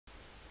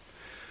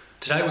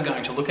Today we're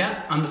going to look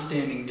at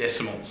understanding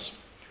decimals.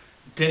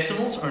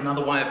 Decimals are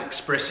another way of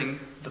expressing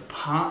the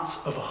parts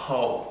of a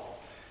whole.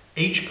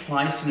 Each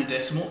place in a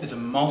decimal is a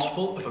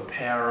multiple of a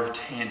power of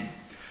 10.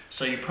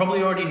 So you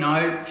probably already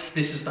know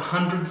this is the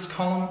hundredths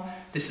column,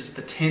 this is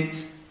the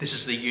tenths, this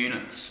is the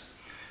units.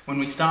 When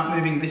we start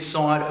moving this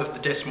side of the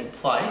decimal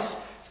place,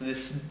 so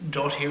this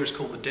dot here is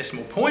called the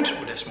decimal point,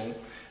 or decimal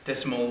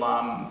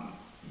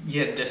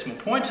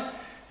point.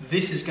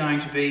 This is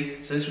going to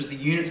be, so this was the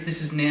units,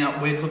 this is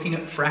now, we're looking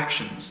at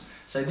fractions.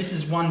 So this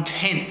is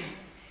 1/10.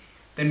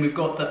 Then we've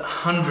got the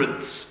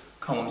hundredths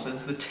column, so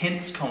this is the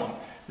tenths column.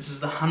 This is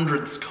the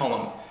hundredths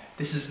column.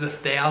 This is the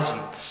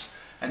thousandths.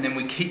 And then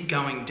we keep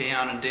going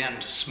down and down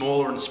to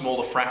smaller and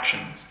smaller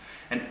fractions.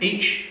 And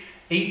each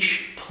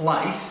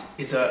place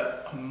is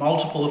a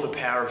multiple of a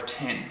power of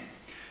 10.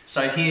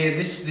 So here,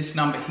 this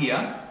number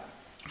here,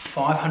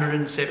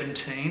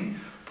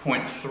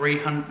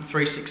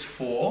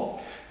 517.364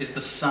 is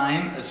the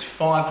same as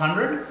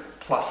 500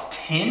 plus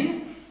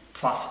 10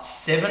 plus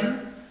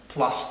 7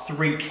 plus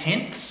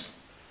 3/10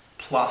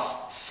 plus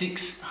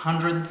 6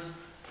 hundredths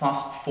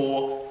plus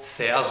 4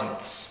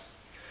 thousandths.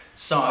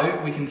 So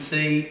we can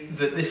see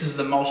that this is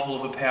the multiple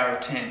of a power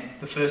of 10.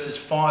 The first is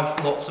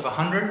 5 lots of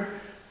 100.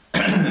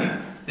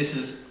 This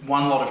is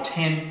 1 lot of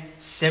 10,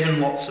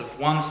 7 lots of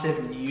 1,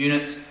 7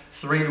 units,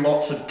 3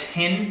 lots of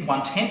 10,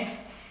 1/10,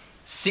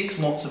 6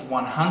 lots of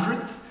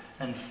 100th,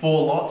 and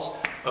 4 lots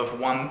of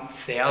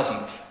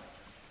 1,000th.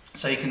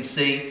 So you can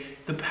see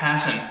the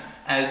pattern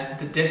as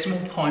the decimal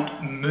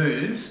point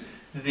moves,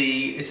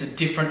 it's a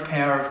different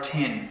power of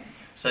 10.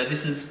 So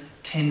this is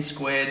 10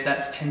 squared,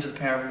 that's 10 to the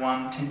power of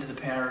 1, 10 to the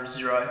power of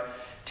 0,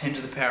 10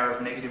 to the power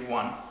of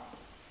 -1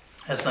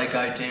 as they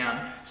go down.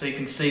 So you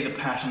can see the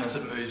pattern as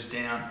it moves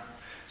down.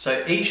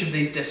 So each of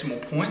these decimal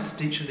points,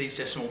 each of these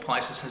decimal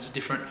places has a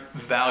different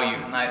value,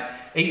 and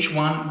each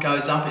one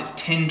goes up is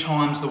 10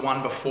 times the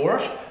one before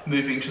it,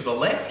 moving to the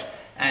left,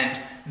 and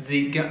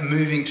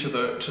moving to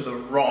the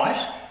right,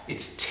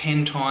 it's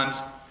 10 times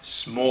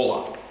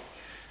smaller.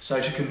 So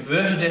to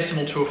convert a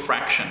decimal to a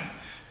fraction,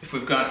 if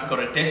we've got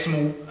a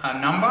decimal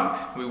number,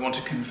 we want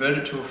to convert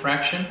it to a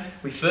fraction,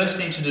 we first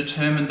need to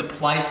determine the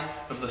place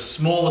of the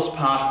smallest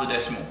part of the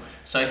decimal.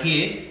 So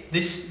here,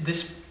 this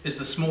is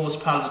the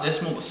smallest part of the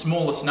decimal, the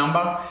smallest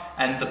number,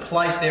 and the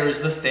place there is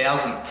the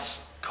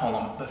thousandths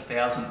column, the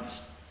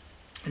thousandths.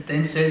 It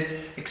then says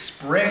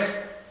express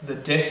the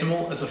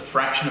decimal as a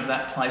fraction of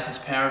that place's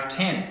power of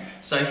 10.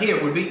 So here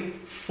it would be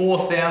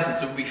 4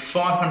 thousandths, it would be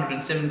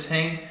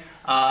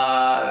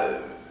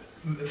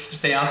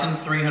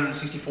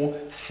 517,364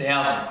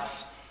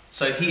 thousandths.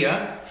 So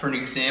here, for an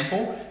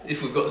example,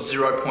 if we've got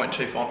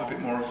 0.25, a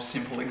bit more of a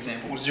simple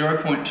example,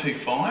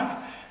 0.25,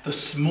 the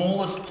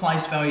smallest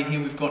place value here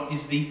we've got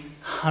is the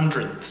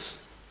hundredths,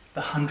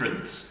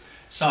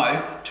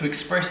 So to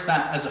express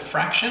that as a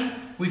fraction,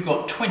 we've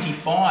got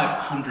 25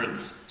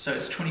 hundredths. So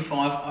it's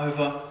 25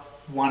 over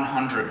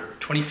 100,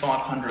 25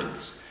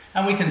 hundredths.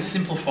 And we can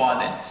simplify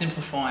then,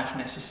 simplify if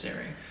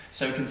necessary.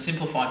 So we can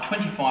simplify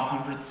 25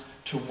 hundredths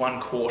to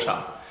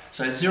 1/4.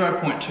 So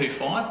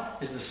 0.25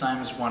 is the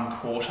same as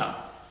 1/4.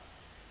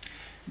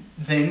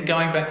 Then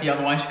going back the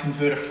other way to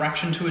convert a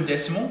fraction to a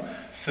decimal,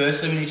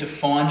 firstly we need to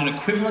find an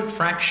equivalent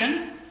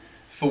fraction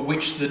for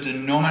which the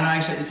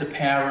denominator is a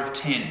power of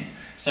 10.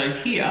 So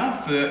here,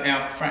 for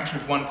our fraction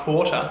of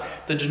 1/4,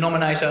 the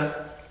denominator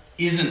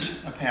isn't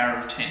a power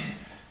of 10.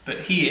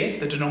 But here,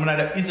 the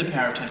denominator is a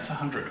power of 10, it's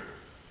 100.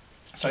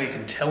 So you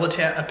can tell it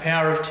a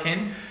power of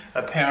 10.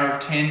 A power of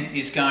 10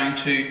 is going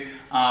to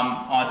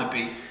either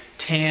be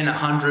 10,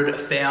 100,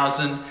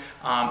 1,000,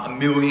 a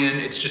million.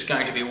 It's just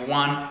going to be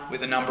 1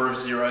 with a number of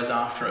zeros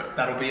after it.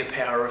 That'll be a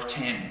power of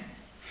 10.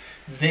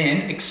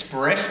 Then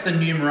express the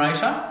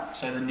numerator,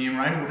 so the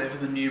numerator, whatever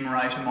the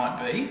numerator might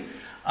be,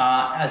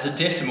 as a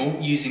decimal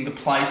using the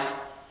place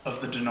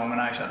of the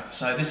denominator.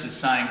 So this is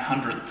saying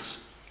hundredths.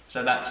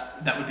 So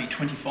that would be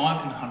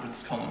 25 in the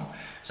hundredths column.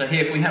 So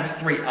here if we have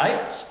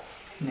 3/8,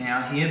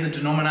 now here the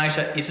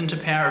denominator isn't a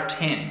power of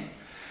 10.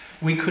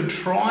 We could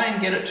try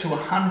and get it to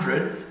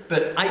 100,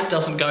 but 8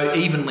 doesn't go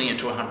evenly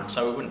into 100,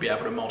 so we wouldn't be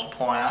able to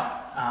multiply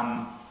up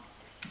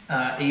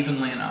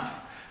evenly enough.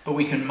 But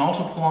we can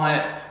multiply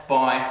it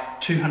by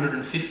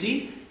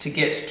 250 to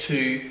get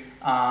to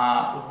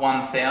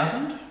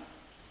 1,000.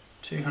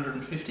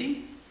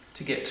 250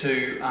 to get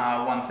to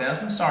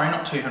 1,000. Sorry,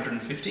 not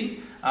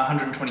 250.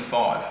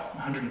 125.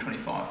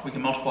 125. We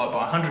can multiply it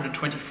by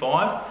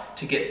 125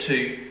 to get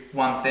to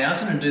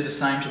 1,000 and do the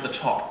same to the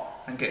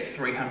top and get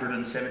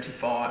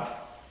 375.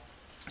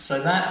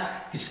 So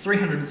that is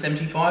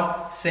 375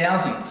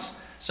 thousandths.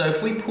 So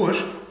if we put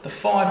the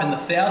 5 in the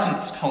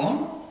thousandths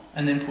column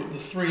and then put the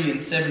 3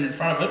 and 7 in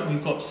front of it,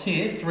 we've got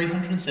here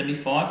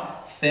 375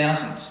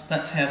 thousandths.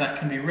 That's how that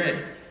can be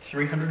read.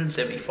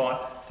 375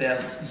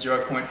 thousandths,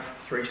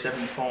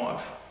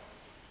 0.375.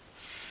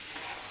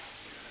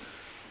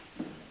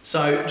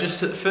 So just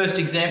the first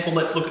example,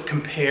 let's look at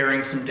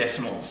comparing some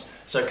decimals.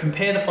 So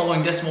compare the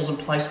following decimals and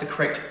place the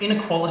correct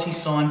inequality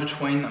sign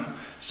between them.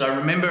 So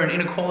remember, an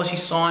inequality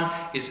sign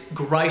is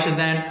greater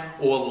than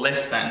or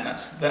less than.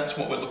 That's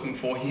what we're looking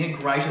for here,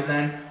 greater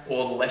than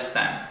or less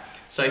than.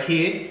 So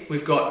here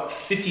we've got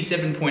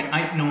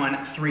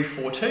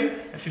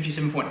 57.89342 and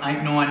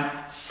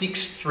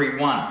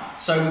 57.89631.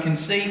 So we can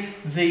see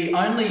they're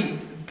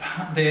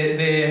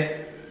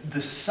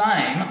the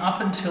same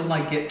up until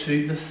they get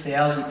to the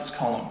thousandths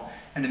column.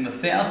 And in the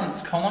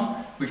thousandths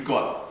column, we've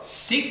got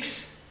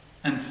 6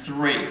 and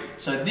 3.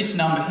 So this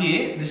number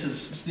here, this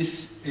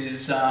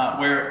is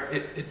where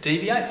it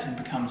deviates and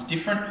becomes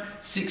different.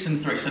 6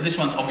 and 3. So this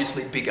one's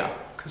obviously bigger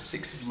because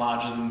 6 is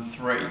larger than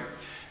 3.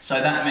 So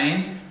that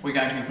means we're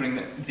going to be putting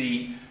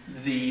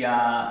the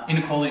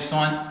inequality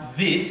sign.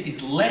 This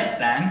is less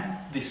than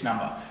this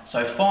number.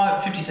 So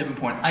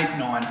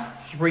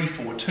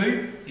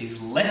 57.89342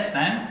 is less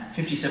than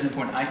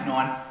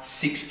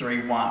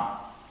 57.89631.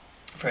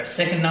 For our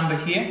second number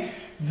here,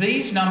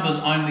 these numbers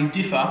only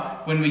differ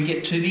when we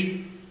get to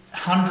the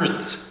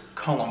hundredths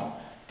column.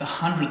 The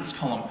hundredths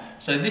column.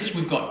 So this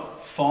we've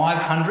got 5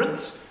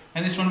 hundredths,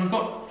 and this one we've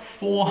got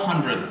 4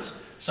 hundredths.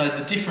 So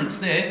the difference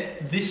there,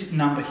 this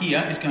number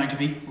here is going to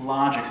be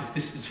larger because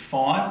this is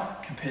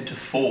 5 compared to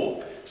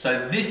 4.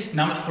 So this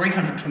number,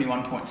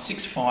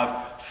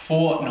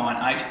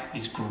 321.65498,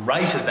 is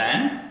greater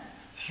than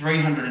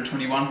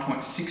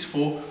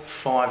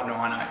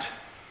 321.64598.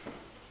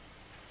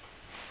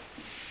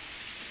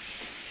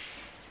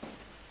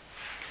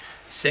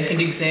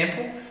 Second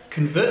example,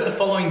 convert the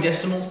following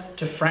decimals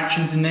to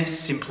fractions in their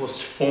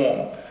simplest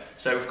form.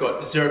 So we've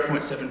got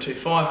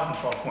 0.725 and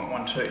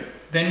 5.12.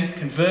 Then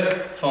convert the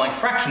following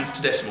fractions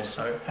to decimals.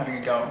 So having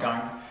a go at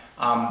going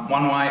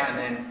one way and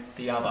then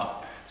the other.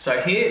 So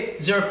here,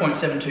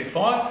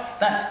 0.725,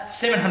 that's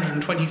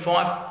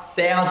 725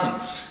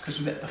 thousandths, because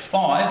the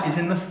 5 is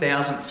in the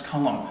thousandths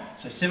column.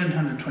 So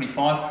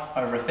 725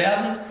 over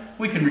 1,000,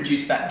 we can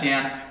reduce that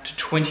down to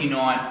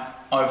 29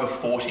 over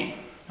 40.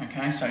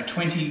 Okay, so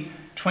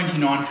 29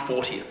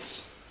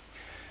 fortieths.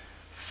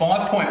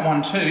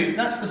 5.12,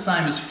 that's the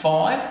same as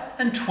 5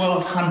 and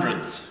 12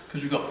 hundredths,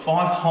 because we've got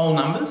 5 whole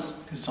numbers,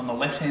 because it's on the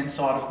left-hand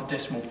side of the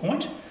decimal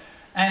point,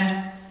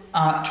 and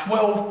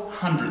 12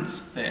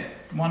 hundredths there,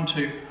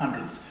 1/2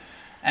 hundredths.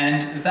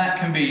 And that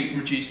can be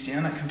reduced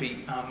down, that can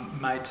be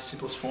made to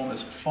simplest form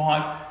as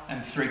 5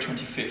 and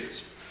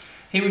 3/25ths.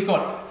 Here we've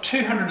got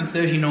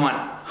 239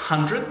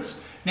 hundredths.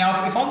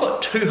 Now if I've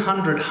got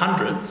 200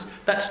 hundredths,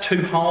 that's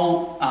 2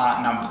 whole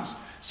numbers.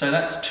 So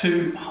that's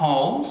 2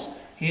 wholes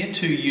here,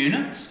 2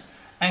 units,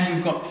 and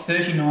we've got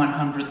 39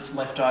 hundredths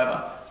left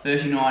over,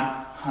 39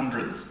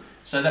 hundredths.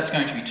 So that's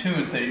going to be 2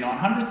 and 39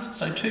 hundredths,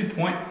 so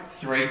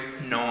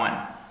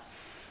 2.39.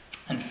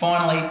 And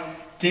finally,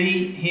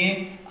 D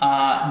here,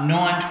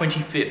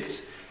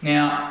 9/25ths.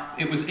 Now,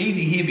 it was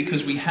easy here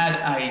because we had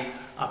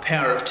a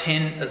power of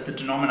 10 as the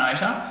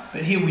denominator,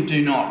 but here we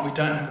do not. We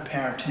don't have a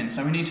power of 10,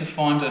 so we need to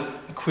find an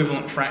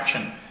equivalent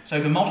fraction. So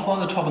we can multiply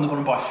the top and the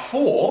bottom by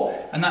 4,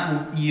 and that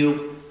will yield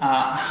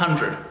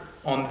 100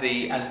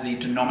 as the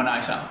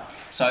denominator.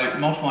 So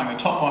multiplying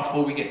the top by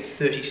 4, we get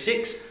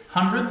 36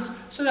 hundredths,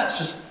 so that's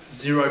just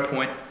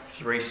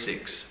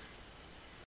 0.36.